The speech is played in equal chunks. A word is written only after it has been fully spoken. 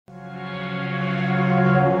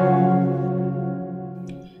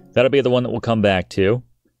That'll be the one that we'll come back to.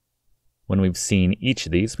 When we've seen each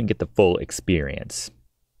of these, we can get the full experience.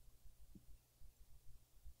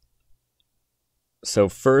 So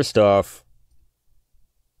first off,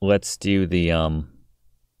 let's do the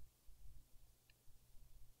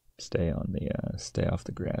stay off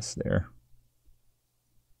the grass there.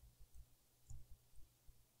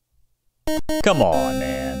 Come on,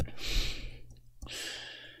 man.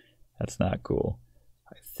 That's not cool.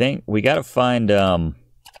 I think we got to find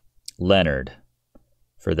Leonard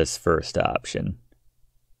for this first option.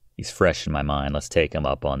 He's fresh in my mind. Let's take him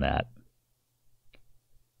up on that.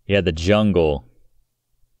 Yeah, the jungle.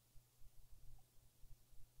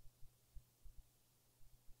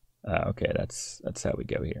 Okay, that's how we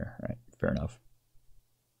go here. All right, fair enough.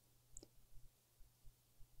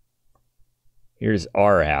 Here's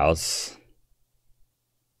our house.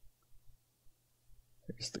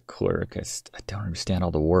 There's the clerk. I don't understand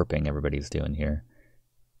all the warping everybody's doing here.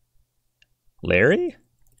 Larry?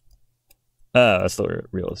 Oh, that's the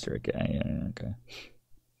real estate guy. Yeah, okay.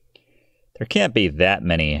 There can't be that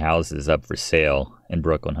many houses up for sale in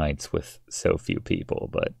Brooklyn Heights with so few people,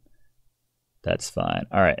 but that's fine.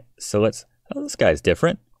 All right, so let's... Oh, this guy's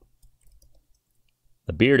different.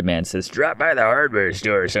 The bearded man says, drop by the hardware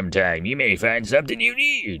store sometime. You may find something you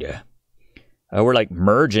need. Oh, we're like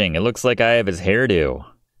merging. It looks like I have his hairdo.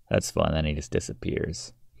 That's fun. Then he just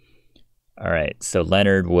disappears. All right, so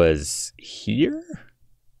Leonard was here?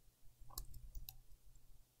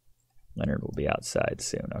 Leonard will be outside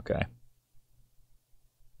soon. Okay.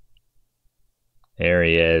 There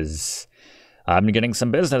he is. I'm getting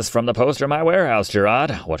some business from the poster in my warehouse,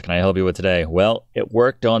 Gerard. What can I help you with today? Well, it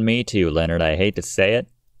worked on me too, Leonard. I hate to say it,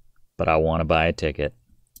 but I want to buy a ticket.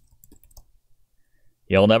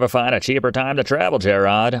 You'll never find a cheaper time to travel,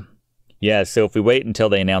 Gerard. Yeah, so if we wait until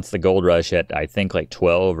they announce the gold rush at, I think, like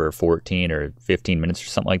 12 or 14 or 15 minutes or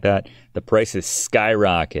something like that, the prices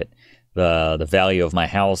skyrocket. The value of my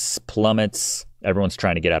house plummets. Everyone's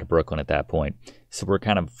trying to get out of Brooklyn at that point. So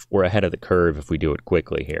we're ahead of the curve if we do it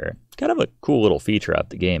quickly here. Kind of a cool little feature of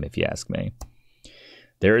the game, if you ask me.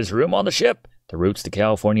 There is room on the ship. The routes to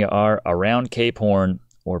California are around Cape Horn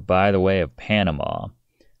or by the way of Panama.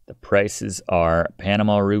 The prices are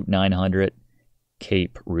Panama Route 900,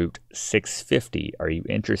 Cape Route 650. Are you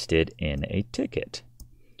interested in a ticket?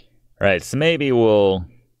 All right, so maybe we'll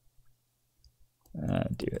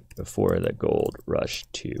do it before the gold rush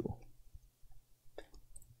 2.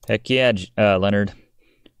 Heck yeah, Leonard.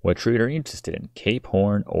 What route are you interested in? Cape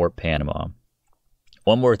Horn or Panama?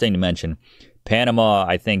 One more thing to mention. Panama,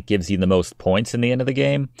 I think, gives you the most points in the end of the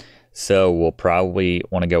game. So we'll probably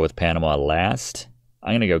want to go with Panama last.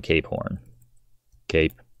 I'm going to go Cape Horn.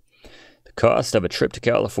 Cape. The cost of a trip to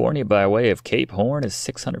California by way of Cape Horn is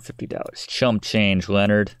 $650. Chump change,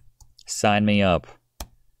 Leonard. Sign me up.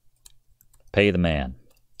 Pay the man.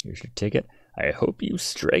 Here's your ticket. I hope you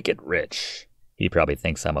strike it rich. He probably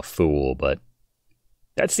thinks I'm a fool, but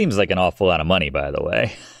that seems like an awful lot of money, by the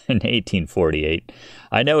way, in 1848.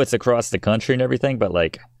 I know it's across the country and everything, but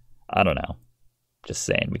like, I don't know. Just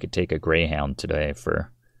saying, we could take a Greyhound today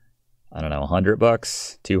for, I don't know, $100,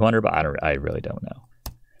 $200. I really don't know.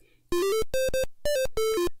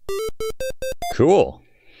 Cool.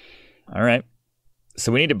 All right.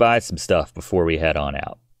 So we need to buy some stuff before we head on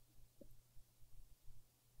out.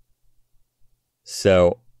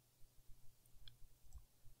 So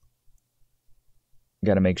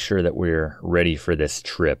got to make sure that we're ready for this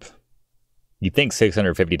trip. You think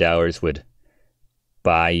 $650 would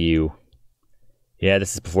buy you? Yeah,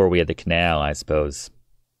 this is before we had the canal, I suppose.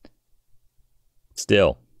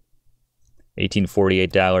 Still,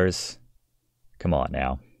 $1848. Come on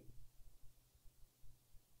now.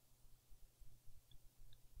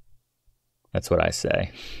 That's what I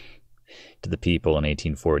say to the people in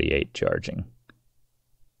 1848 charging.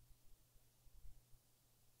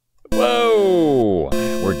 Whoa!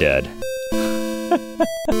 We're dead.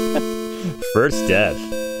 First death.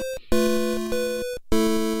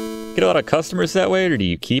 Get a lot of customers that way, or do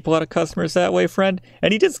you keep a lot of customers that way, friend?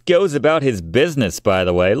 And he just goes about his business, by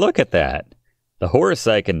the way. Look at that. The horse,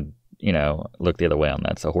 I can, look the other way on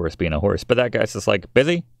that. It's a horse being a horse. But that guy's just like,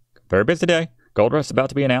 busy. Very busy day. Gold rush about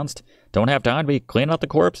to be announced. Don't have time to be cleaning out the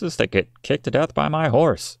corpses that get kicked to death by my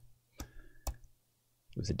horse.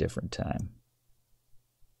 It was a different time.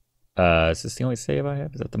 Is this the only save I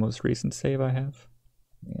have? Is that the most recent save I have?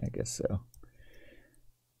 Yeah, I guess so.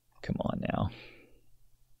 Come on now.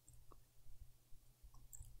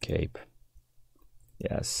 Cape.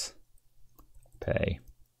 Yes. Pay.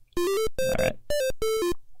 All right.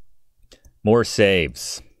 More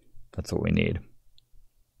saves. That's what we need.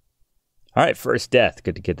 All right, first death.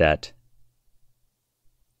 Good to get that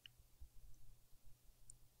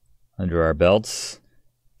under our belts.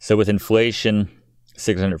 So with inflation,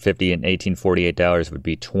 $650 and $1848 would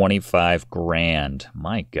be 25 grand.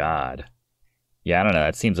 My God. Yeah, I don't know.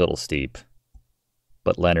 That seems a little steep.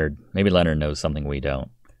 But maybe Leonard knows something we don't.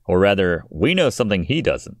 Or rather, we know something he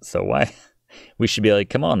doesn't. So why? We should be like,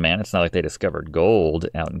 come on, man. It's not like they discovered gold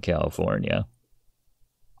out in California.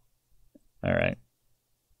 All right.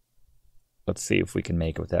 Let's see if we can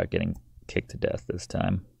make it without getting kicked to death this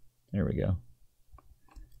time. There we go.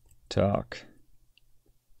 Talk.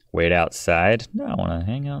 Wait outside? No, I want to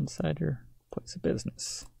hang out inside your place of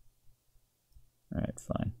business. All right,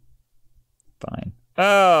 fine. Fine.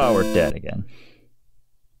 Oh, we're dead again.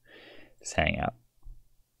 Just hang out.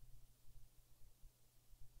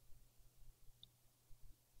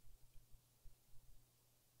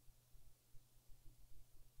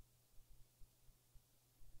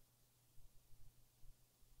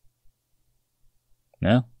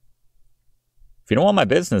 No? If you don't want my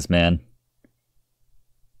business, man.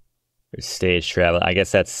 There's stage travel. I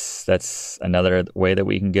guess that's another way that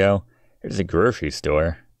we can go. There's a grocery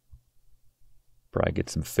store. Probably get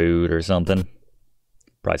some food or something.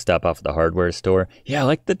 Probably stop off at the hardware store. Yeah, I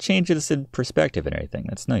like the changes in perspective and everything.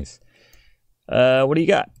 That's nice. What do you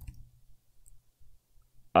got?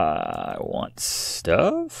 I want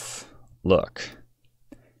stuff. Look.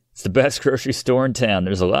 It's the best grocery store in town.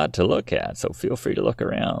 There's a lot to look at, so feel free to look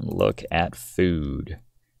around. Look at food.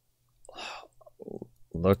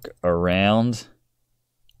 Look around.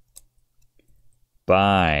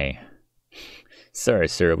 Buy. Sorry,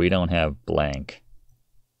 sir, we don't have blank.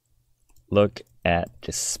 Look at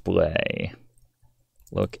display.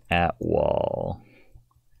 Look at wall.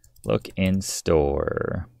 Look in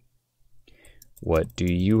store. What do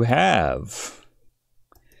you have?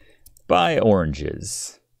 Buy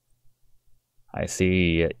oranges. I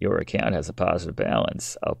see your account has a positive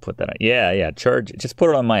balance. I'll put that on. Yeah, charge. Just put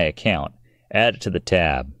it on my account. Add it to the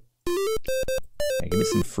tab. Okay, give me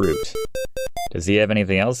some fruit. Does he have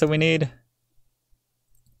anything else that we need?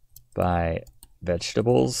 Buy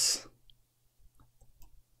vegetables.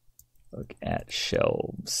 Look at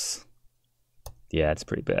shelves. Yeah, it's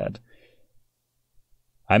pretty bad.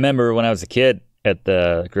 I remember when I was a kid at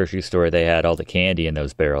the grocery store, they had all the candy in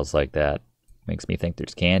those barrels like that. Makes me think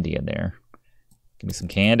there's candy in there. Give me some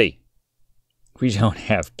candy. We don't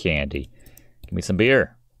have candy. Give me some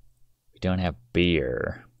beer. We don't have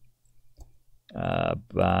beer.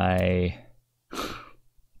 Buy...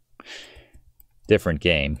 Different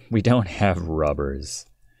game. We don't have rubbers.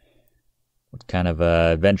 What kind of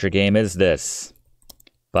adventure game is this?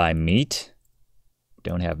 Buy meat? We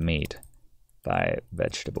don't have meat. Buy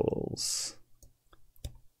vegetables.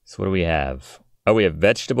 So what do we have? Oh, we have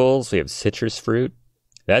vegetables. We have citrus fruit.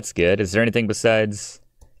 That's good. Is there anything besides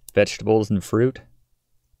vegetables and fruit?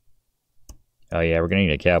 Oh yeah, we're gonna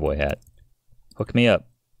need a cowboy hat. Hook me up.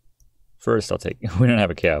 First, I'll take... We don't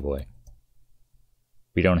have a cowboy.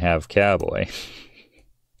 We don't have cowboy.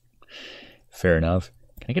 Fair enough.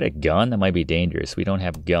 Can I get a gun? That might be dangerous. We don't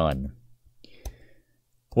have gun.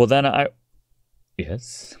 Well, then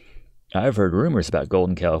Yes. I've heard rumors about gold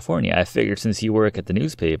in California. I figured since you work at the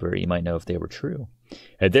newspaper, you might know if they were true.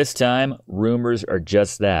 At this time, rumors are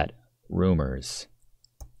just that. Rumors.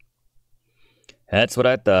 That's what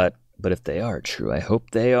I thought. But if they are true, I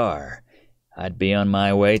hope they are. I'd be on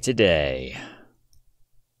my way today.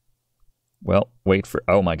 Well, wait for...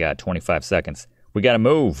 Oh my god, 25 seconds. We gotta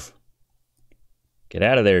move. Get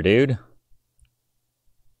out of there, dude. I'm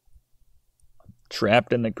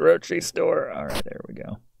trapped in the grocery store. Alright, there we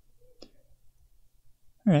go.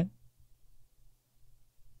 Alright.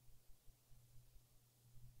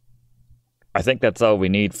 I think that's all we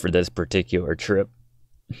need for this particular trip.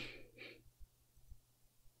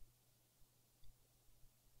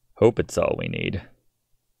 Hope it's all we need.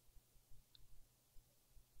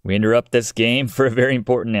 We interrupt this game for a very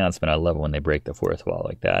important announcement. I love it when they break the fourth wall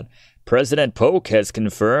like that. President Polk has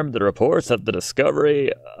confirmed the reports of the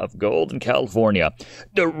discovery of gold in California.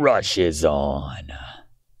 The rush is on.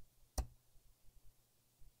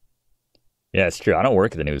 Yeah, it's true. I don't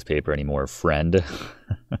work at the newspaper anymore, friend.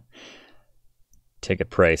 Ticket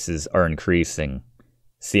prices are increasing.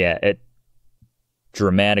 So yeah, it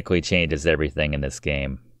dramatically changes everything in this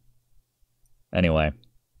game. Anyway.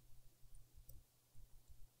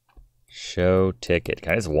 Show ticket.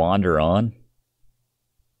 Can I just wander on?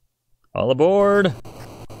 All aboard!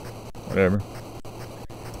 Whatever.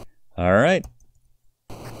 Alright.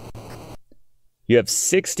 You have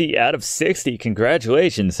 60 out of 60.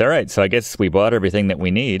 Congratulations. Alright, so I guess we bought everything that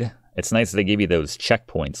we need. It's nice that they give you those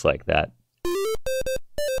checkpoints like that.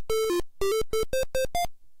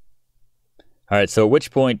 Alright, so at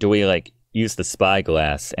which point do we, like, use the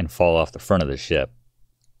spyglass and fall off the front of the ship.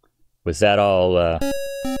 Was that all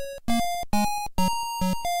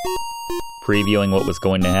previewing what was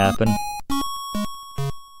going to happen?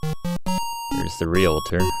 Here's the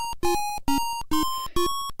realtor.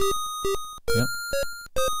 Yep.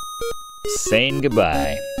 Saying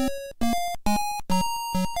goodbye.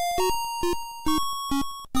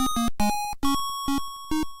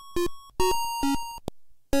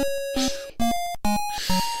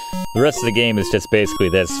 The rest of the game is just basically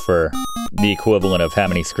this for the equivalent of how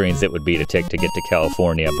many screens it would be to take to get to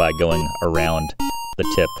California by going around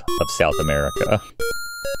the tip of South America.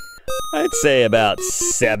 I'd say about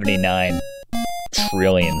 79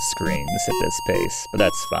 trillion screens at this pace, but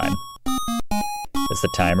that's fine. Is the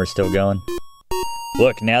timer still going?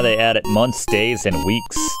 Look, now they added months, days, and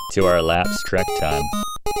weeks to our elapsed trek time.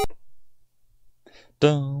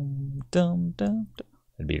 Dum, dum, dum, dum.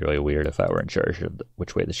 It'd be really weird if I were in charge of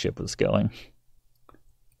which way the ship was going.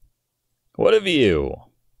 What a view!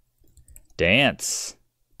 Dance.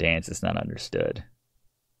 Dance is not understood.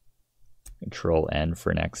 Control N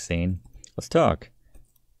for next scene. Let's talk.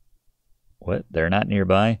 What? They're not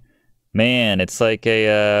nearby? Man, it's like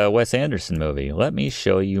a Wes Anderson movie. Let me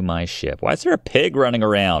show you my ship. Why is there a pig running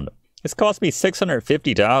around? This cost me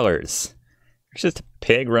 $650. There's just a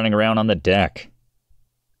pig running around on the deck.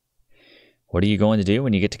 What are you going to do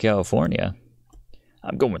when you get to California?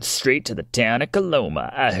 I'm going straight to the town of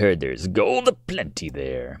Coloma. I heard there's gold aplenty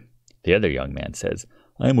there. The other young man says,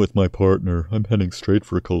 I'm with my partner. I'm heading straight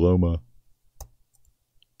for Coloma.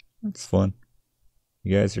 That's fun.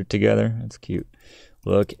 You guys are together? That's cute.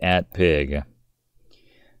 Look at Pig.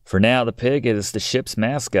 For now, the pig is the ship's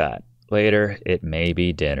mascot. Later, it may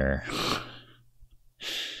be dinner.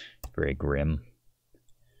 Very grim.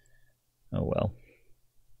 Oh well.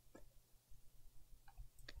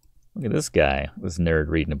 Look at this guy, this nerd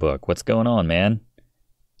reading a book. What's going on, man?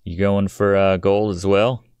 You going for gold as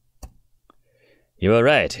well? You are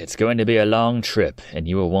right. It's going to be a long trip, and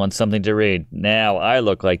you will want something to read. Now I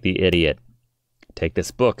look like the idiot. Take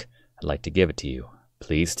this book. I'd like to give it to you.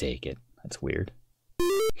 Please take it. That's weird.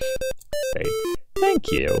 Say, thank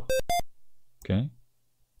you. Okay.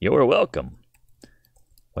 You're welcome.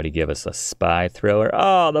 What'd he give us? A spy thriller?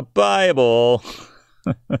 Oh, the Bible!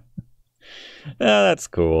 Oh, that's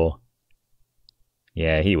cool.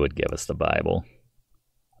 Yeah, he would give us the Bible.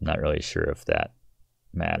 I'm not really sure if that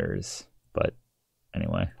matters, but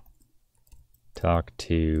anyway. Talk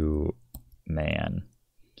to man.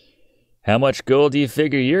 How much gold do you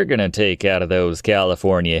figure you're going to take out of those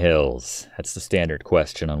California hills? That's the standard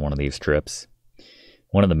question on one of these trips.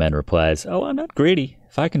 One of the men replies, oh, I'm not greedy.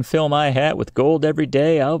 If I can fill my hat with gold every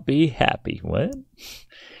day, I'll be happy. What?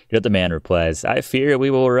 Yet the man replies, I fear we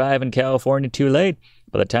will arrive in California too late.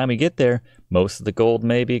 By the time we get there, most of the gold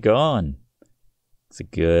may be gone. It's a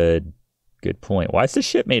good point. Why is the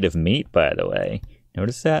ship made of meat, by the way?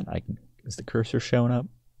 Notice that? Is the cursor showing up?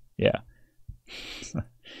 Yeah.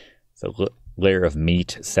 It's a layer of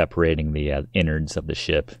meat separating the innards of the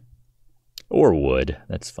ship. Or wood.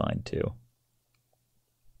 That's fine, too.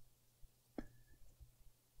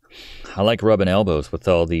 I like rubbing elbows with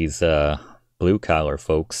all these blue-collar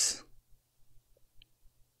folks.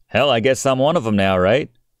 Hell, I guess I'm one of them now,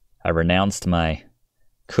 right? I renounced my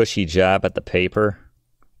cushy job at the paper.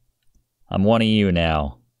 I'm one of you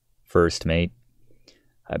now, first mate.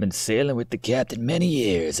 I've been sailing with the captain many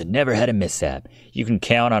years and never had a mishap. You can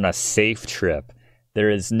count on a safe trip. There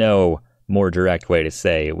is no more direct way to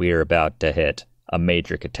say we are about to hit a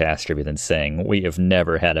major catastrophe than saying we have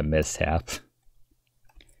never had a mishap.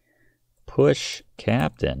 Push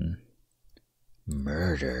captain.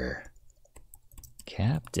 Murder.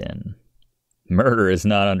 Captain. Murder is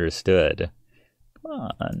not understood. Come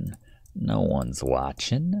on. No one's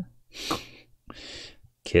watching.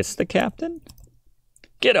 Kiss the captain?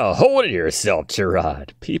 Get a hold of yourself,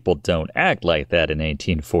 Gerard. People don't act like that in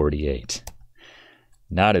 1848.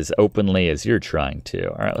 Not as openly as you're trying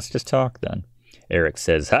to. All right, let's just talk then. Eric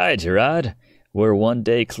says, hi, Gerard. We're one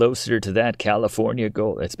day closer to that California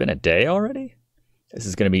goal. It's been a day already? This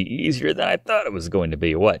is going to be easier than I thought it was going to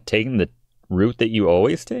be. What, taking the route that you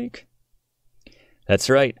always take? That's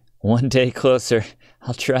right. One day closer.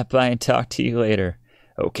 I'll drop by and talk to you later.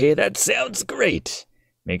 Okay, that sounds great.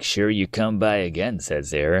 Make sure you come by again,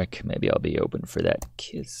 says Eric. Maybe I'll be open for that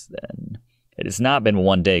kiss then. It has not been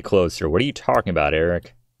one day closer. What are you talking about,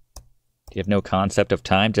 Eric? Do you have no concept of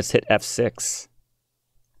time? Just hit F6.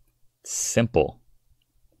 Simple.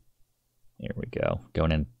 Here we go.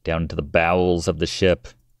 Going down into the bowels of the ship.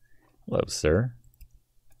 Hello, sir.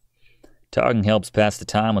 Talking helps pass the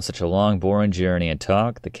time on such a long, boring journey, and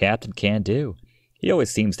talk the captain can't do. He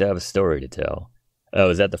always seems to have a story to tell.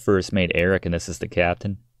 Oh, is that the first mate Eric and this is the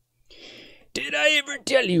captain? Did I ever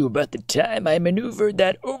tell you about the time I maneuvered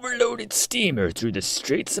that overloaded steamer through the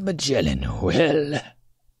Straits of Magellan? Well...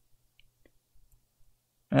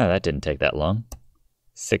 Oh, that didn't take that long.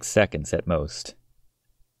 6 seconds at most.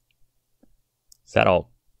 Is that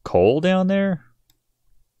all coal down there?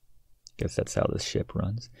 Guess that's how this ship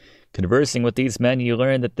runs. Conversing with these men, you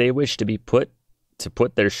learn that they wish to put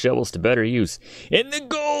their shovels to better use in the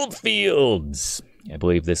gold fields. I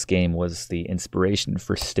believe this game was the inspiration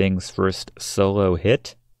for Sting's first solo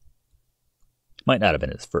hit. Might not have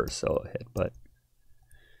been his first solo hit, but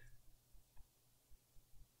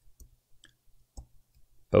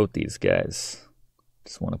both these guys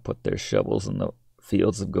just want to put their shovels in the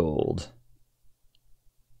fields of gold.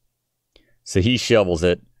 So he shovels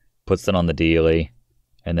it, puts it on the dealie,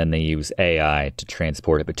 and then they use AI to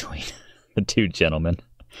transport it between the two gentlemen.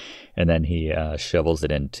 And then he shovels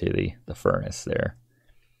it into the furnace there.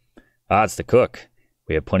 Ah, it's the cook.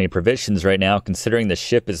 We have plenty of provisions right now, considering the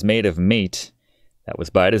ship is made of meat. That was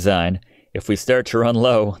by design. If we start to run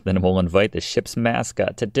low, then we'll invite the ship's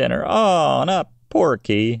mascot to dinner. Oh, not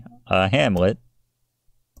Porky, Hamlet.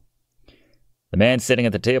 The man sitting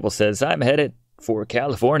at the table says, I'm headed for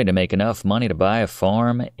California to make enough money to buy a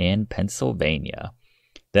farm in Pennsylvania.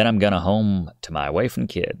 Then I'm gonna home to my wife and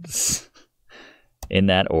kids. In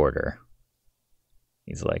that order.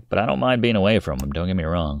 He's like, but I don't mind being away from him, don't get me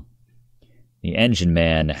wrong. The engine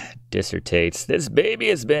man dissertates, this baby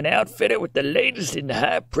has been outfitted with the latest in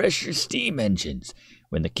high-pressure steam engines.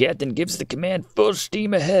 When the captain gives the command full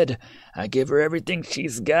steam ahead, I give her everything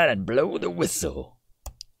she's got and blow the whistle.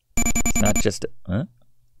 It's not just huh?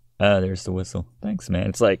 There's the whistle. Thanks, man.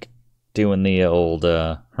 It's like doing the old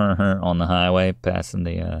on the highway, passing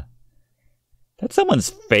the That's someone's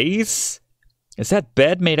face? Is that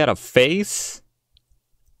bed made out of face?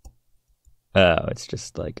 Oh, it's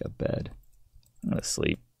just like a bed. I'm gonna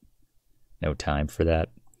sleep. No time for that.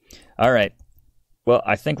 All right. Well,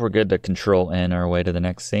 I think we're good to control in our way to the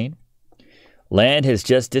next scene. Land has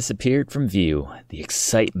just disappeared from view. The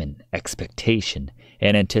excitement, expectation,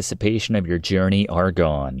 and anticipation of your journey are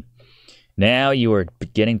gone. Now you are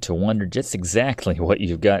beginning to wonder just exactly what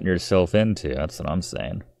you've gotten yourself into. That's what I'm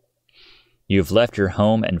saying. You've left your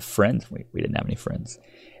home and friends. We didn't have any friends.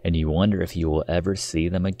 And you wonder if you will ever see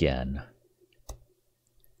them again.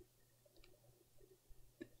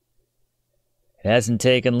 It hasn't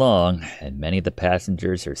taken long, and many of the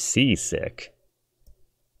passengers are seasick.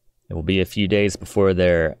 It will be a few days before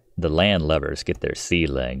the landlubbers get their sea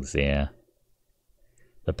legs, yeah.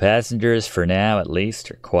 The passengers, for now at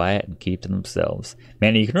least, are quiet and keep to themselves.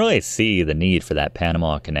 Man, you can really see the need for that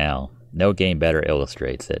Panama Canal. No game better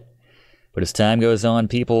illustrates it. But as time goes on,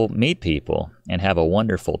 people meet people and have a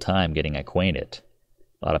wonderful time getting acquainted.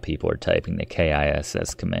 A lot of people are typing the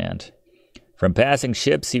KISS command. From passing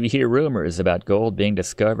ships, you hear rumors about gold being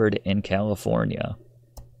discovered in California.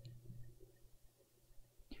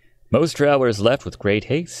 Most travelers left with great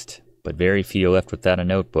haste, but very few left without a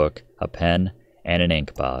notebook, a pen, and an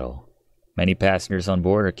ink bottle. Many passengers on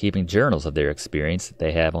board are keeping journals of their experience that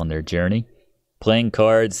they have on their journey, playing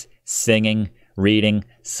cards, singing, reading,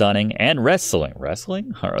 sunning, and wrestling.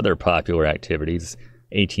 Wrestling? Or other popular activities.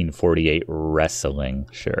 1848 wrestling,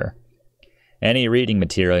 sure. Any reading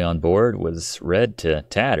material on board was read to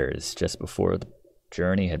tatters just before the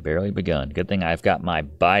journey had barely begun. Good thing I've got my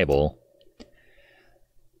Bible.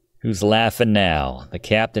 Who's laughing now? The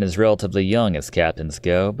captain is relatively young as captains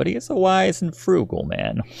go, but he is a wise and frugal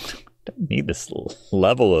man. Don't need this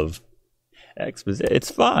level of exposition.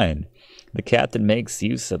 It's fine. The captain makes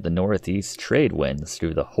use of the northeast trade winds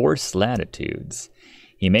through the horse latitudes.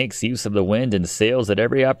 He makes use of the wind and sails at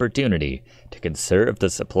every opportunity to conserve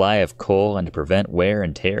the supply of coal and to prevent wear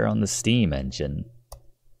and tear on the steam engine.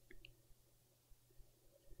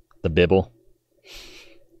 The Bibble.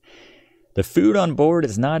 The food on board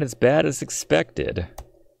is not as bad as expected.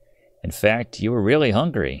 In fact, you were really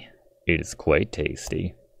hungry. It is quite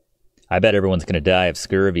tasty. I bet everyone's going to die of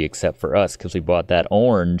scurvy except for us because we bought that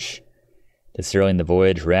orange. Considering the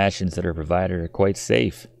voyage rations that are provided are quite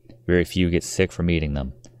safe. Very few get sick from eating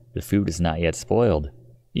them. The food is not yet spoiled.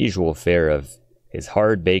 The usual fare of is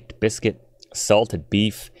hard-baked biscuit, salted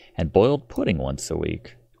beef, and boiled pudding once a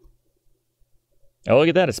week. Oh, look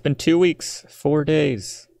at that. It's been 2 weeks, 4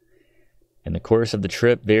 days. In the course of the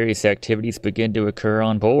trip, various activities begin to occur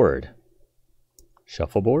on board.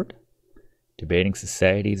 Shuffleboard? Debating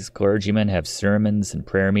societies, clergymen have sermons and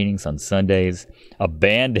prayer meetings on Sundays. A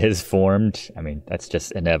band has formed. I mean, that's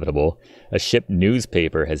just inevitable. A ship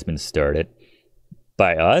newspaper has been started.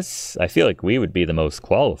 By us? I feel like we would be the most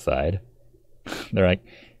qualified. They're like,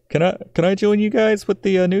 can I join you guys with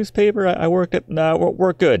the newspaper? I worked at... No,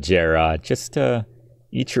 we're good, Gerard. Just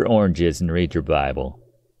eat your oranges and read your Bible.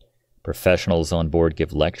 Professionals on board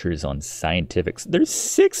give lectures on scientific... There's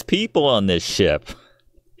 6 people on this ship.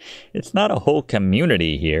 It's not a whole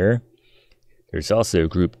community here. There's also a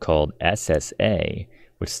group called SSA,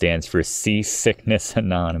 which stands for Seasickness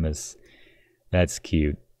Anonymous. That's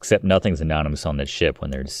cute. Except nothing's anonymous on this ship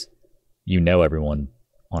when there's... You know everyone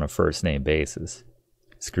on a first-name basis.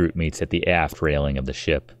 This group meets at the aft railing of the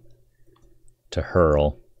ship to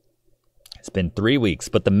hurl. It's been 3 weeks,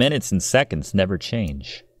 but the minutes and seconds never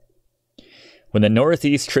change. When the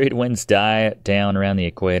northeast trade winds die down around the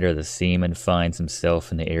equator, the seaman finds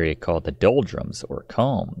himself in the area called the doldrums, or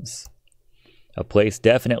calms. A place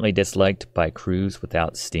definitely disliked by crews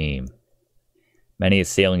without steam. Many a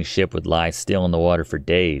sailing ship would lie still in the water for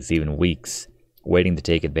days, even weeks, waiting to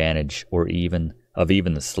take advantage of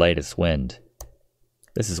even the slightest wind.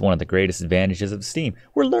 This is one of the greatest advantages of steam.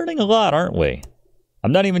 We're learning a lot, aren't we?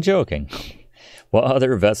 I'm not even joking. While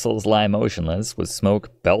other vessels lie motionless, with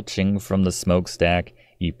smoke belching from the smokestack,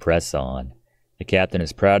 you press on. The captain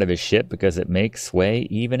is proud of his ship because it makes way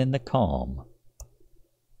even in the calm.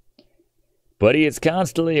 But he is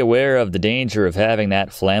constantly aware of the danger of having that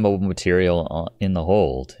flammable material in the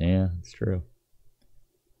hold. Yeah, that's true.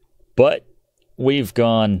 But we've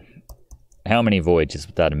gone how many voyages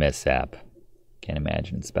without a mishap? Can't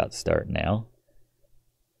imagine it's about to start now.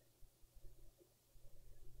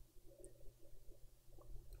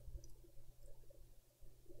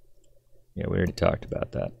 Yeah, we already talked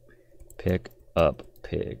about that. Pick up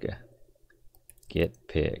pig. Get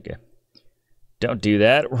pig. Don't do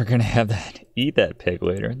that. We're going to have that eat that pig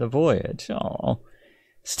later. The voyage. Oh,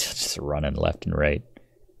 still just running left and right.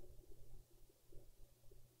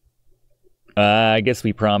 I guess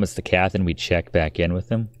we promised the captain we'd check back in with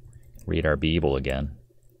him. Read our Bible again.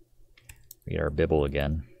 Read our Bible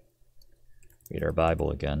again. Read our Bible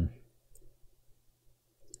again.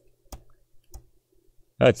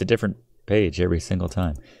 Oh, it's a different page every single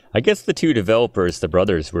time. I guess the 2 developers, the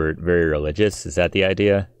brothers, were very religious. Is that the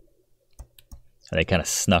idea? And they kind of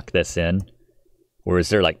snuck this in? Or is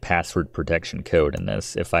there like password protection code in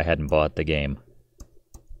this? If I hadn't bought the game,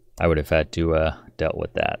 I would have had to dealt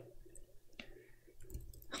with that.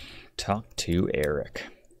 Talk to Eric.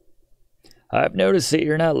 I've noticed that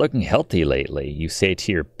you're not looking healthy lately, you say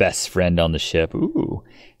to your best friend on the ship. Ooh,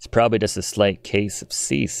 it's probably just a slight case of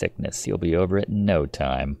seasickness. You'll be over it in no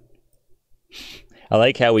time. I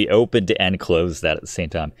like how we opened and closed that at the same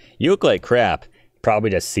time. You look like crap. Probably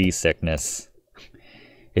just seasickness.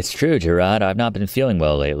 It's true, Gerard. I've not been feeling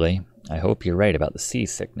well lately. I hope you're right about the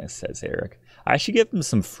seasickness, says Eric. I should give him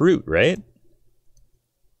some fruit, right?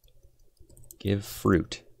 Give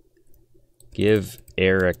fruit. Give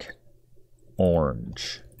Eric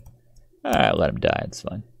orange. Alright, let him die. It's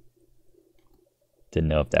fine. Didn't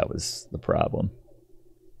know if that was the problem.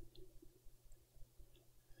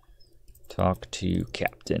 Talk to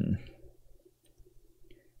Captain.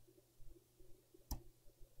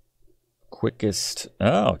 Quickest...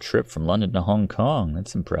 Oh, trip from London to Hong Kong.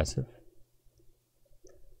 That's impressive.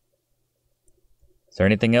 Is there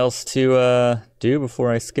anything else to do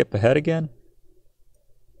before I skip ahead again?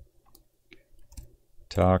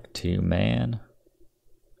 Talk to man.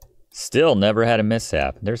 Still never had a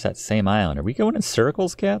mishap. There's that same island. Are we going in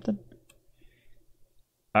circles, Captain?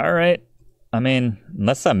 Alright. I mean,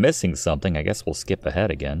 unless I'm missing something, I guess we'll skip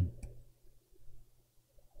ahead again.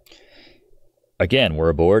 Again, we're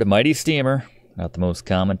aboard a mighty steamer. Not the most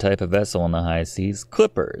common type of vessel on the high seas.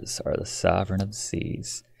 Clippers are the sovereign of the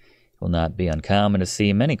seas. It will not be uncommon to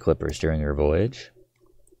see many clippers during your voyage.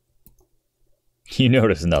 You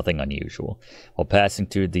notice nothing unusual. While passing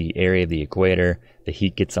through the area of the equator, the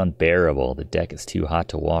heat gets unbearable. The deck is too hot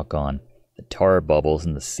to walk on. The tar bubbles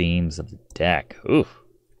in the seams of the deck. Oof.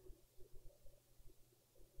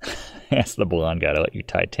 Ask the blonde guy to let you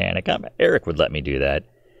Titanic. Eric would let me do that.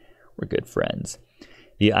 We're good friends.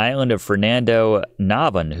 The island of Fernando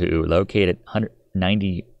Navanhu, located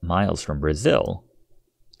 190 miles from Brazil.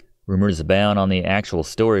 Rumors abound on the actual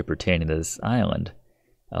story pertaining to this island.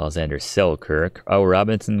 Alexander Selkirk. Oh,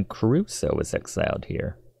 Robinson Crusoe was exiled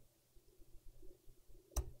here.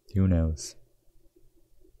 Who knows?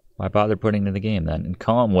 Why bother putting in the game then? In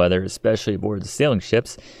calm weather, especially aboard the sailing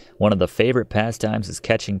ships, one of the favorite pastimes is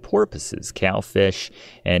catching porpoises, cowfish,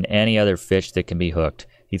 and any other fish that can be hooked.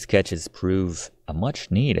 These catches prove a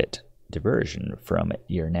much-needed diversion from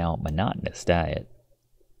your now monotonous diet.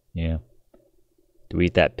 Yeah. Do we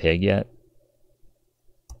eat that pig yet?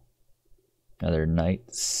 Another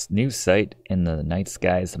new sight in the night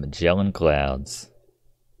skies of Magellan Clouds.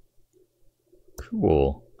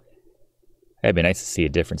 Cool. It'd be nice to see a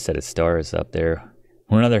different set of stars up there.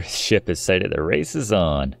 One other ship is sighted. The race is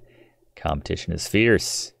on. Competition is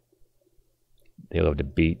fierce. They love to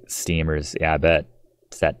beat steamers. Yeah, I bet.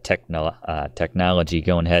 It's that technology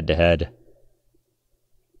going head to head.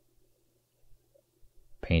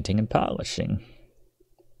 Painting and polishing.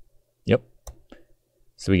 Yep.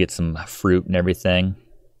 So we get some fruit and everything.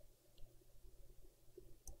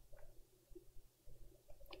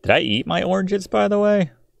 Did I eat my oranges, by the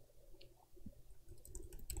way?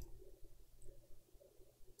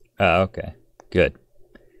 Oh, okay. Good.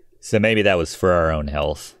 So maybe that was for our own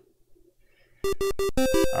health.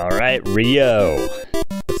 All right, Rio.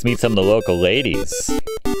 Let's meet some of the local ladies.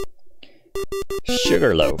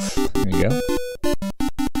 Sugarloaf. There you go.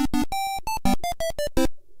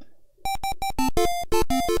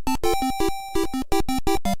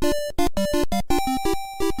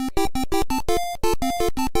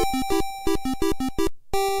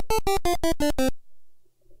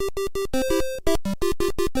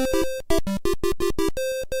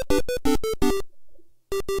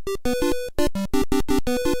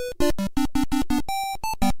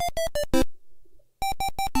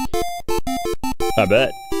 I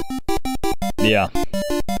bet. Yeah.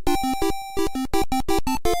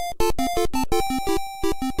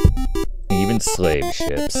 Even slave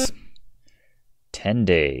ships. 10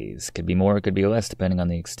 days. Could be more, could be less, depending on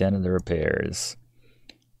the extent of the repairs.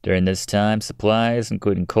 During this time, supplies,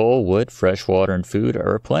 including coal, wood, fresh water, and food,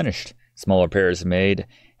 are replenished. Small repairs are made,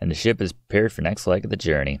 and the ship is prepared for the next leg of the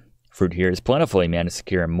journey. Fruit here is plentiful. You manage to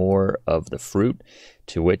secure more of the fruit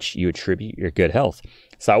to which you attribute your good health.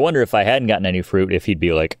 So I wonder if I hadn't gotten any fruit, if he'd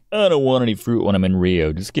be like, I don't want any fruit when I'm in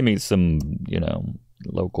Rio. Just give me some,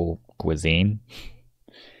 local cuisine.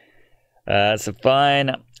 It's a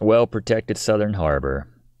fine, well-protected southern harbor.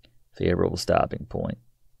 Favorable stopping point.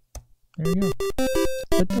 There you go.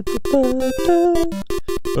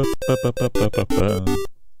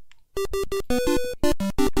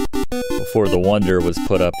 Before the Wonder was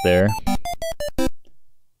put up there.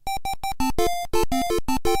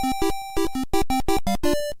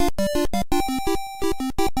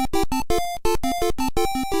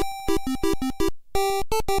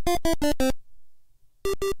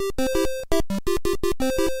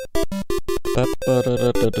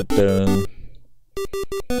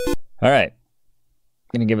 Alright.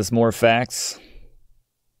 Gonna give us more facts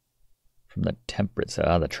from the temperate side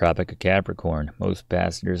of the Tropic of Capricorn. Most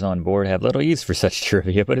passengers on board have little use for such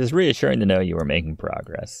trivia, but it's reassuring to know you are making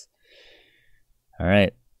progress.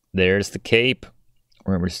 Alright, there's the Cape.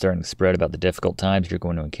 Rumors starting to spread about the difficult times you're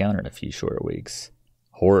going to encounter in a few short weeks.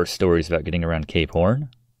 Horror stories about getting around Cape Horn?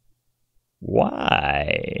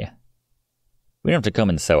 Why? We don't have to come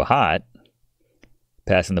in so hot.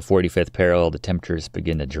 Passing the 45th parallel, the temperatures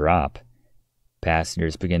begin to drop.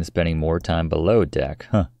 Passengers begin spending more time below deck.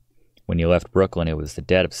 When you left Brooklyn, it was the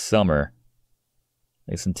dead of summer.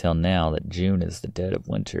 At least until now, that June is the dead of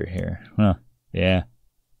winter here. Yeah.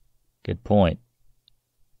 Good point.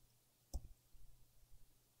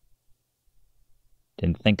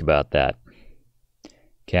 Didn't think about that.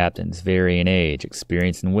 Captains vary in age,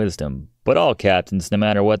 experience, and wisdom, but all captains, no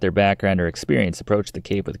matter what their background or experience, approach the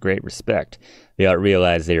Cape with great respect. They ought to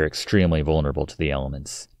realize they are extremely vulnerable to the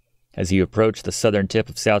elements. As you approach the southern tip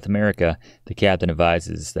of South America, the captain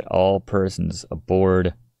advises that all persons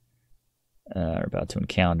aboard are about to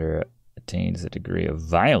encounter attains a degree of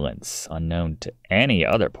violence unknown to any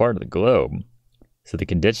other part of the globe. So the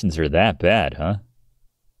conditions are that bad, huh?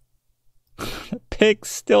 The pig's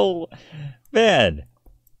still bad.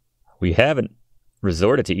 We haven't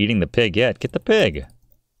resorted to eating the pig yet. Get the pig.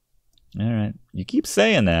 All right. You keep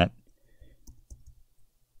saying that.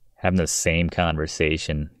 Having the same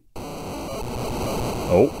conversation.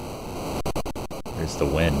 Oh. There's the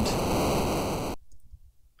wind.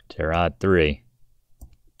 Terrad 3.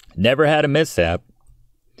 Never had a mishap.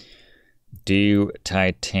 Do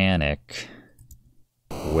Titanic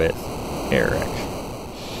with Eric.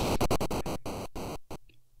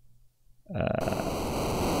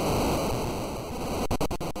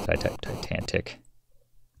 Titanic.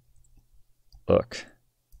 Look,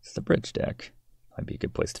 it's the bridge deck. Might be a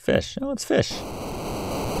good place to fish. Oh, let's fish.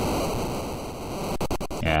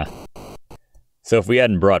 Yeah. So if we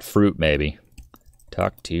hadn't brought fruit, maybe.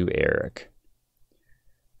 Talk to Eric.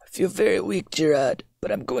 I feel very weak, Gerard,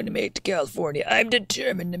 but I'm going to make it to California. I'm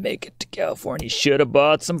determined to make it to California. Should have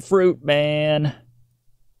bought some fruit, man.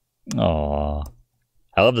 Aw.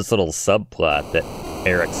 I love this little subplot that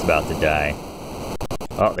Eric's about to die.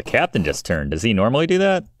 Oh, the captain just turned. Does he normally do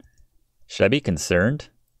that? Should I be concerned?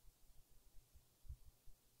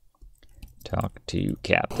 Talk to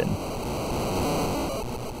captain.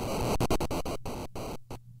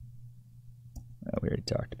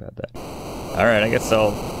 talked about that. Alright, I guess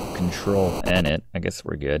I'll control N it. I guess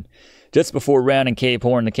we're good. Just before rounding Cape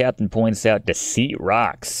Horn, the captain points out Deceit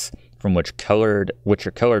rocks, from which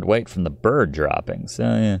are colored white from the bird droppings. So,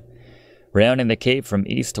 yeah. Rounding the Cape from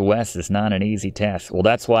east to west is not an easy task. Well,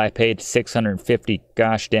 that's why I paid $650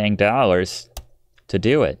 gosh dang dollars to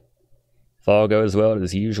do it. If all goes well, it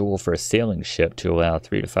is usual for a sailing ship to allow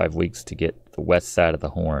 3 to 5 weeks to get the west side of the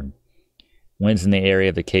Horn. Winds in the area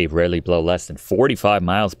of the Cape rarely blow less than 45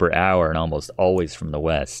 miles per hour and almost always from the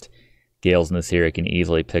west. Gales in this area can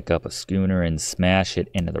easily pick up a schooner and smash it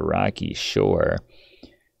into the rocky shore.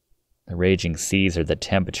 The raging seas are the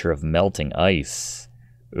temperature of melting ice.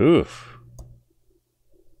 Oof.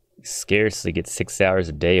 You scarcely get 6 hours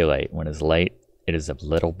of daylight. When it is light, it is of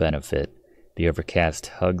little benefit. The overcast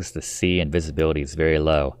hugs the sea and visibility is very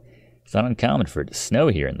low. It's not uncommon for it to snow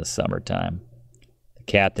here in the summertime. The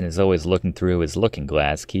captain is always looking through his looking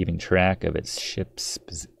glass, keeping track of its ship's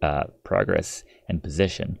progress and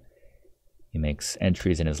position. He makes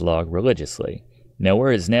entries in his log religiously.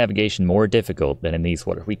 Nowhere is navigation more difficult than in these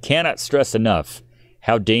waters. We cannot stress enough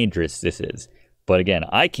how dangerous this is. But again,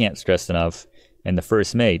 I can't stress enough, and the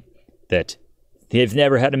first mate, that they've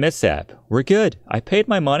never had a mishap. We're good. I paid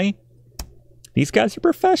my money. These guys are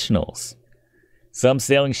professionals. Some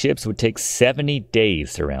sailing ships would take 70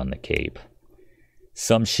 days to round the Cape.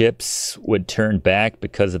 Some ships would turn back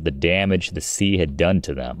because of the damage the sea had done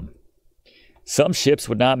to them. Some ships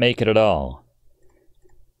would not make it at all.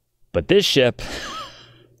 But this ship,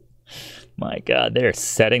 my God, they're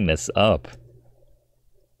setting this up.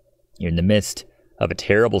 You're in the midst of a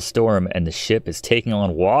terrible storm and the ship is taking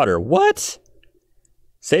on water. What?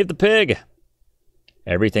 Save the pig.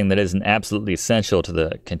 Everything that isn't absolutely essential to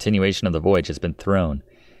the continuation of the voyage has been thrown.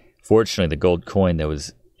 Fortunately, the gold coin that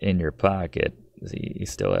was in your pocket, you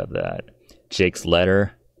still have that. Jake's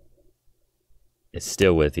letter is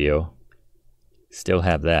still with you. Still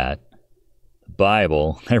have that. The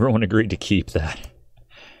Bible, everyone agreed to keep that.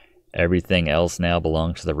 Everything else now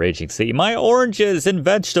belongs to the raging sea. My oranges and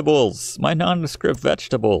vegetables! My nondescript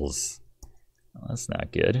vegetables! Oh, that's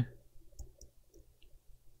not good.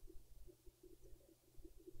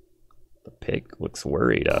 The pig looks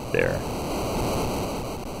worried up there.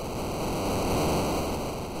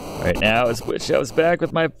 Right now, I wish I was back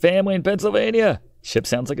with my family in Pennsylvania. Ship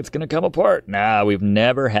sounds like it's gonna come apart. Nah, we've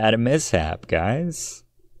never had a mishap, guys.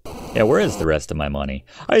 Yeah, where is the rest of my money?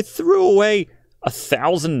 I threw away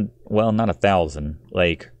 1,000, well, not 1,000,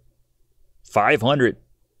 like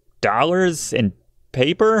 $500 in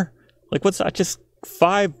paper? Like, what's that? Just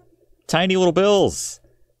 5 tiny little bills.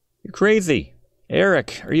 You're crazy.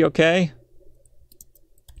 Eric, are you okay?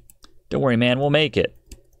 Don't worry, man, we'll make it.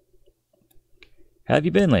 How have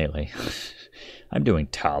you been lately? I'm doing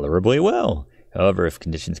tolerably well. However, if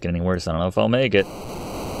conditions get any worse, I don't know if I'll make it.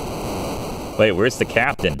 Wait, where's the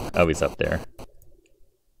captain? Oh, he's up there.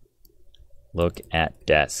 Look at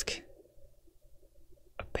desk.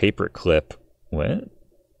 A paper clip. What?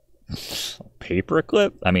 A paper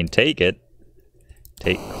clip? I mean, take it.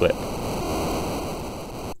 Take clip.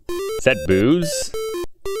 Is that booze?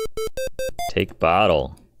 Take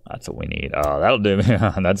bottle. That's what we need. Oh, that'll do.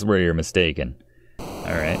 That's where you're mistaken.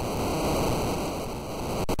 Alright.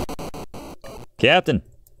 Captain.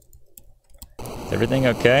 Is everything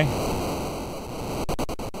okay?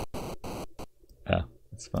 Oh,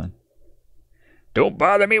 that's fine. Don't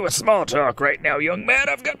bother me with small talk right now, young man.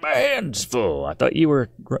 I've got my hands full. I thought you were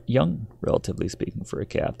young, relatively speaking, for a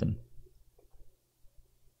captain.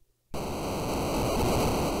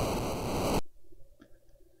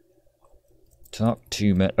 Talk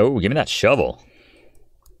to me. Oh, give me that shovel.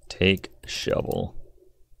 Take shovel.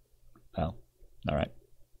 Oh, all right.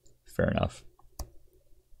 Fair enough.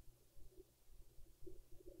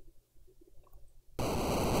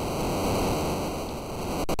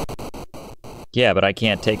 Yeah, but I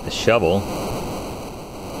can't take the shovel.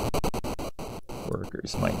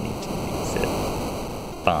 Workers might need to use it.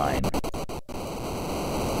 Fine.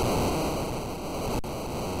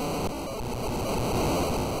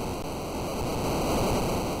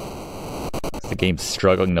 The game's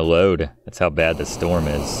struggling to load. That's how bad the storm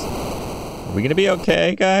is. Are we gonna be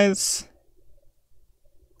okay, guys?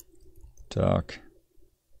 Talk.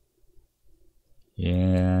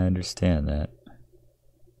 Yeah, I understand that.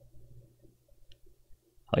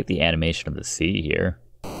 I like the animation of the sea here.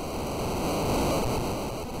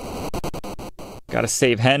 Gotta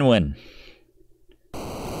save Henwin.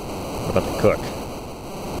 What about the cook?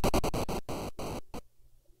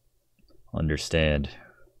 Understand.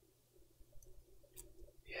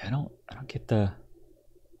 Yeah, I don't get the...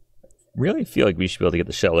 Really feel like we should be able to get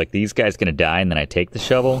the shovel. Like, these guys gonna die and then I take the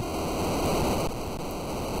shovel?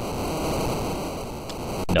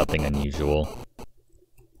 Nothing unusual.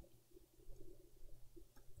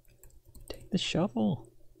 Take the shovel.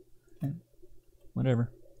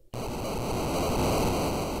 Whatever.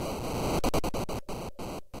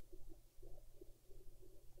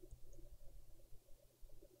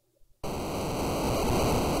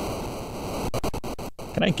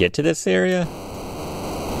 Can I get to this area?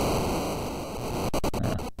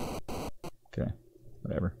 Okay,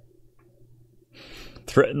 whatever.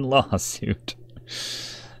 Threatened lawsuit.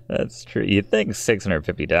 That's true. You'd think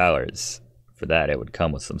 $650 for that, it would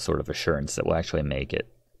come with some sort of assurance that we'll actually make it.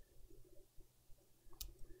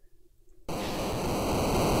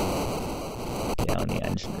 Down the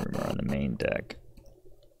engine room or on the main deck.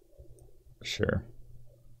 Sure.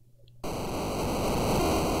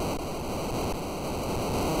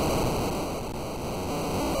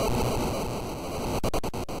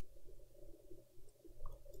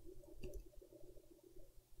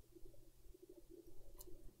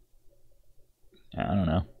 I don't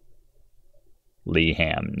know.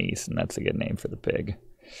 Liam Neeson, that's a good name for the pig.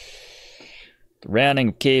 The rounding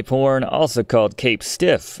of Cape Horn, also called Cape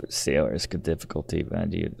Stiff. Sailors with difficulty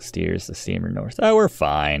steers the steamer north. Oh, we're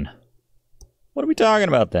fine. What are we talking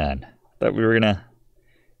about then? Thought we were gonna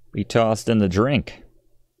be tossed in the drink.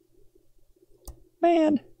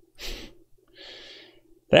 Man.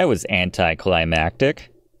 That was anticlimactic.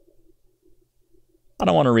 I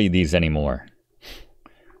don't want to read these anymore.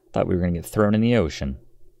 Thought we were going to get thrown in the ocean.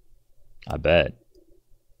 I bet.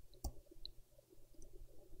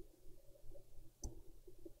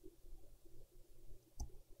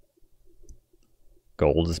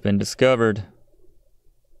 Gold has been discovered.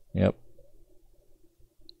 Yep.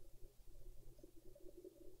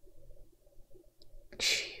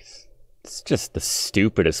 Jeez. It's just the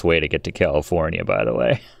stupidest way to get to California, by the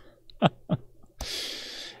way.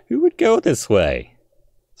 Who would go this way?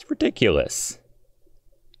 It's ridiculous.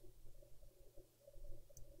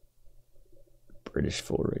 British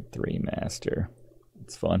full rig 3 master.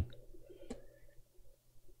 It's fun.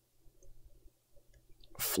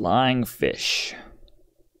 Flying fish.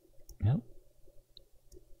 Yep.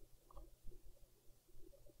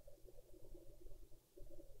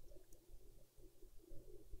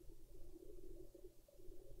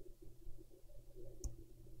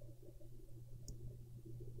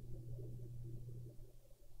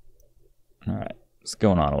 All right. It's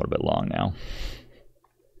going on a little bit long now.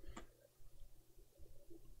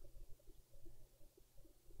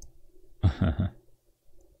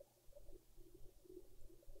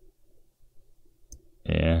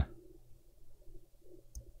 Yeah.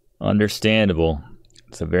 Understandable.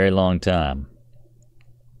 It's a very long time.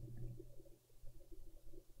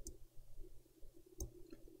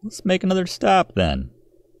 Let's make another stop then.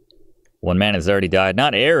 One man has already died.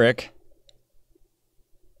 Not Eric.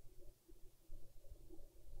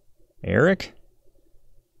 Eric?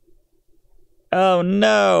 Oh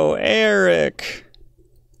no, Eric.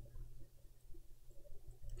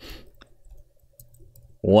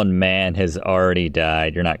 One man has already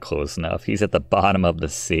died. You're not close enough. He's at the bottom of the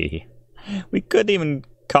sea. We couldn't even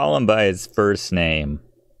call him by his first name.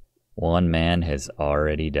 One man has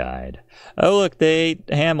already died. Oh, look, they ate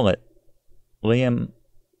Hamlet. Liam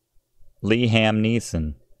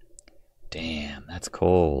Neeson. Damn, that's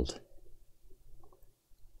cold.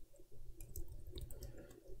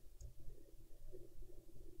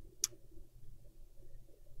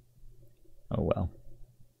 Oh, well.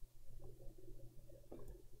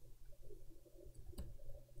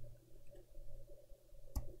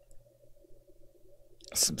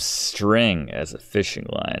 Some string as a fishing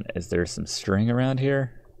line. Is there some string around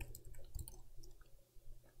here?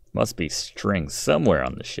 Must be string somewhere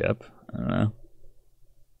on the ship. I don't know.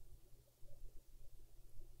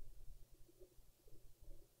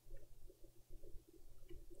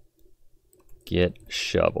 Get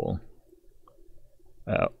shovel.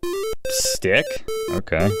 Oh, stick?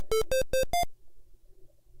 Okay.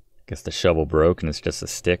 Guess the shovel broke and it's just a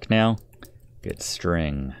stick now. Get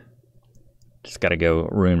string. Just gotta go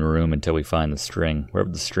room to room until we find the string. Where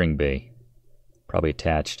would the string be? Probably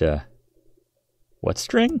attached to... What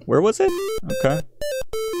string? Where was it? Okay.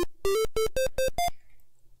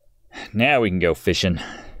 Now we can go fishing.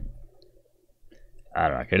 I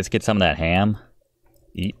don't know. Can I just get some of that ham?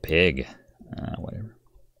 Eat pig. Whatever.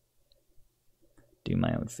 Do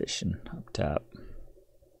my own fishing up top.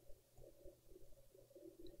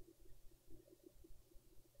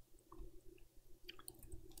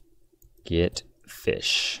 Get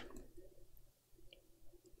fish.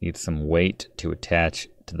 Need some weight to attach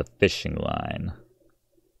to the fishing line.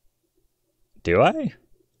 Do I?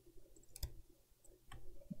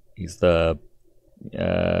 Use the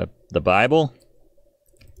Bible?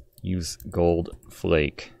 Use gold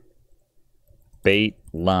flake. Bait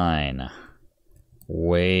line.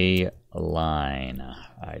 Weigh line.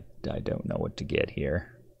 I don't know what to get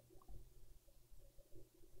here.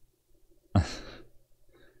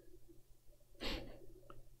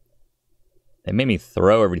 They made me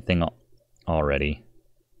throw everything already.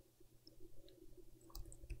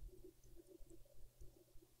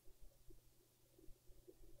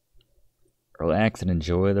 Relax and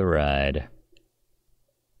enjoy the ride.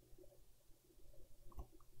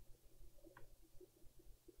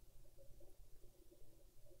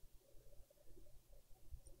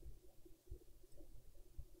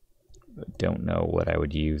 Don't know what I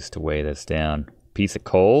would use to weigh this down. Piece of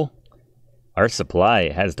coal? Our supply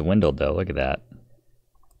has dwindled though, look at that.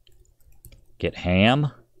 Get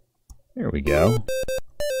ham? There we go.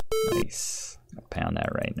 Nice. I'll pound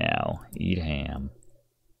that right now. Eat ham.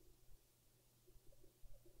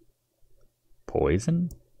 Poison?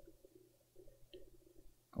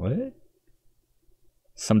 What?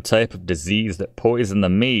 Some type of disease that poisoned the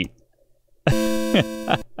meat. We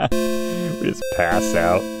just pass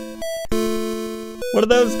out. What are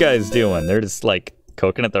those guys doing? They're just like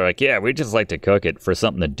cooking it. They're like, yeah, we just like to cook it for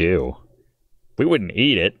something to do. We wouldn't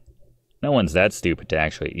eat it. No one's that stupid to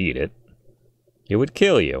actually eat it. It would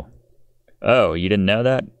kill you. Oh, you didn't know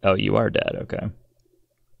that? Oh, you are dead. Okay.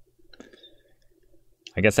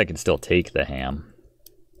 I guess I can still take the ham.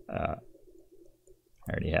 I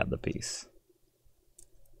already have the piece.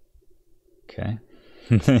 Okay.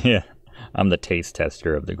 Yeah, I'm the taste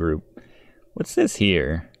tester of the group. What's this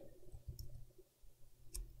here?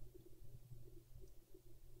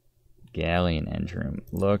 Galleon engine room.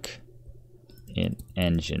 Look in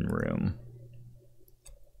engine room.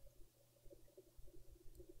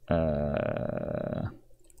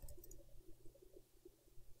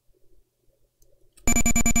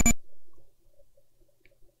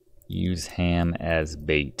 Use ham as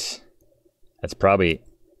bait. That's probably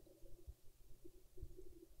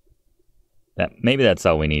that. Maybe that's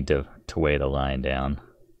all we need to weigh the line down.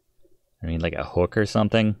 I mean, like a hook or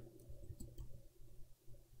something.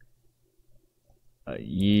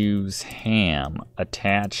 Use ham.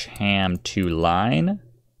 Attach ham to line.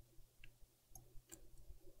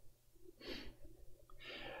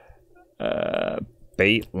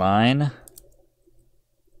 Bait line.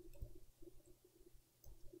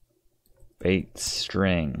 Bait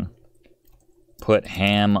string. Put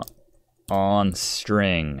ham on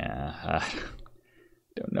string.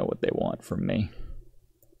 Don't know what they want from me.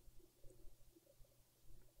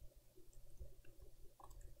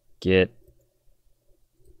 Get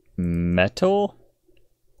metal?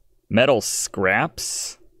 Metal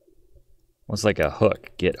scraps? What's like a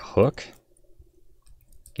hook? Get hook?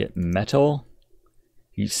 Get metal?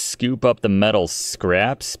 You scoop up the metal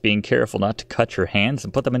scraps, being careful not to cut your hands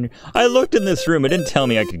and put them in your... I looked in this room, it didn't tell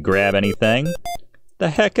me I could grab anything. The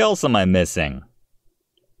heck else am I missing?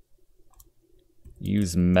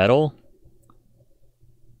 Use metal.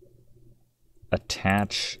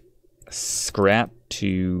 Attach scrap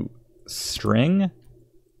to string.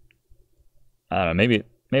 I don't know,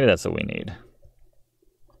 maybe that's what we need.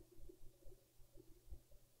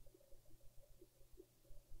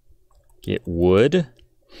 Get wood.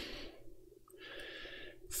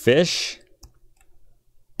 Fish.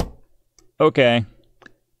 Okay.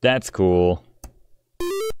 That's cool.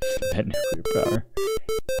 That nuclear power.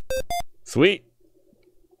 Sweet.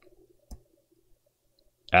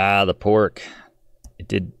 Ah, the pork.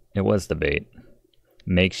 It was the bait.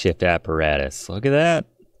 Makeshift apparatus. Look at that.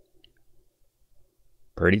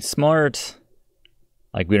 Pretty smart.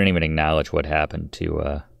 Like, we don't even acknowledge what happened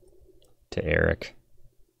to Eric.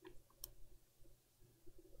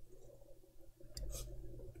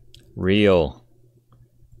 Reel.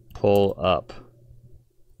 Pull up.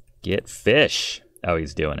 Get fish. Oh,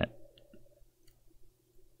 he's doing it.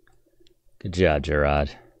 Good job,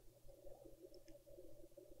 Gerard.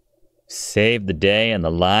 Save the day and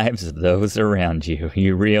the lives of those around you.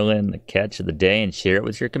 You reel in the catch of the day and share it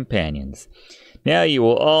with your companions. Now you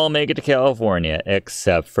will all make it to California,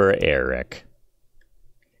 except for Eric.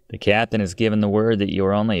 The captain has given the word that you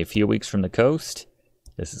are only a few weeks from the coast.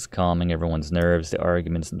 This is calming everyone's nerves. The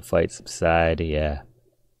arguments and fights subside. Yeah.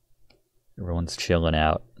 Everyone's chilling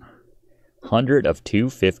out. 100 of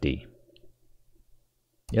 250.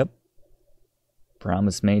 Yep.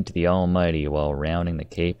 Promise made to the Almighty while rounding the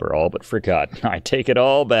cape are all but forgotten. I take it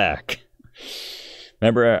all back.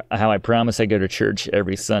 Remember how I promised I go to church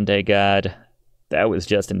every Sunday, God? That was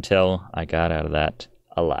just until I got out of that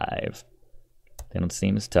alive. They don't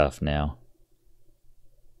seem as tough now.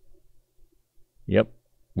 Yep.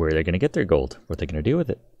 Where are they going to get their gold? What are they going to do with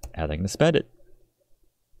it? How are they going to spend it?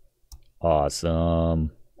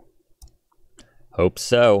 Awesome. Hope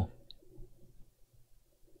so.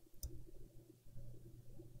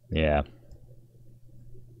 Yeah.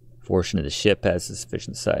 Fortunate the ship has a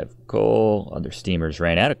sufficient supply of coal. Other steamers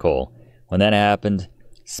ran out of coal. When that happened,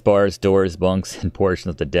 spars, doors, bunks, and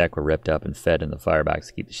portions of the deck were ripped up and fed in the firebox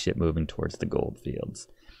to keep the ship moving towards the gold fields.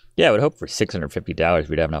 Yeah, I would hope for $650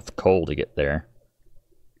 we'd have enough coal to get there.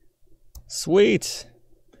 Sweet.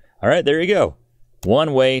 All right, there you go.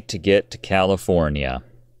 One way to get to California.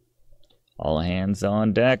 All hands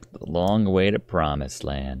on deck, the long-awaited promised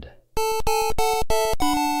land.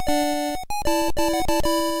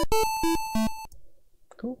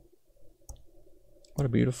 Cool. What a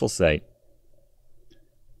beautiful sight.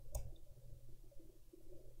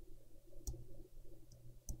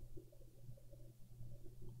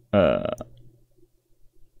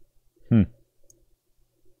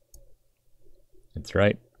 That's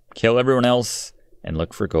right. Kill everyone else and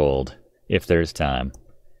look for gold, if there's time.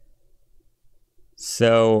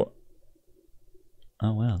 So,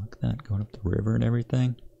 oh wow, look at that, going up the river and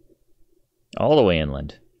everything. All the way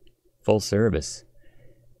inland. Full service.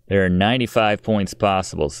 There are 95 points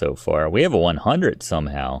possible so far. We have a 100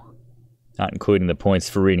 somehow. Not including the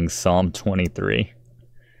points for reading Psalm 23.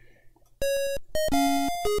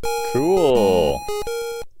 Cool.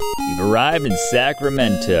 You've arrived in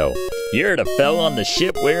Sacramento. You're the fellow on the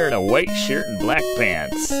ship wearing a white shirt and black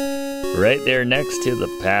pants. Right there next to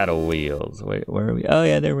the paddle wheels. Wait, where are we? Oh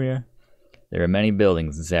yeah, there we are. There are many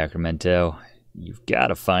buildings in Sacramento. You've got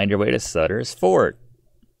to find your way to Sutter's Fort.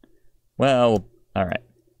 Well, alright.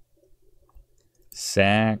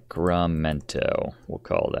 Sacramento, we'll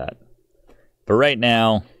call that. But right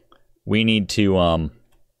now, we need to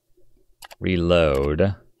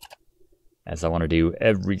reload, as I want to do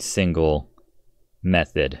every single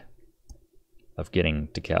method of getting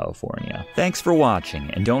to California. Thanks for watching,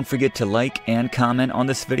 and don't forget to like and comment on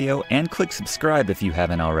this video, and click subscribe if you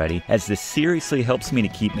haven't already, as this seriously helps me to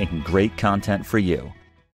keep making great content for you.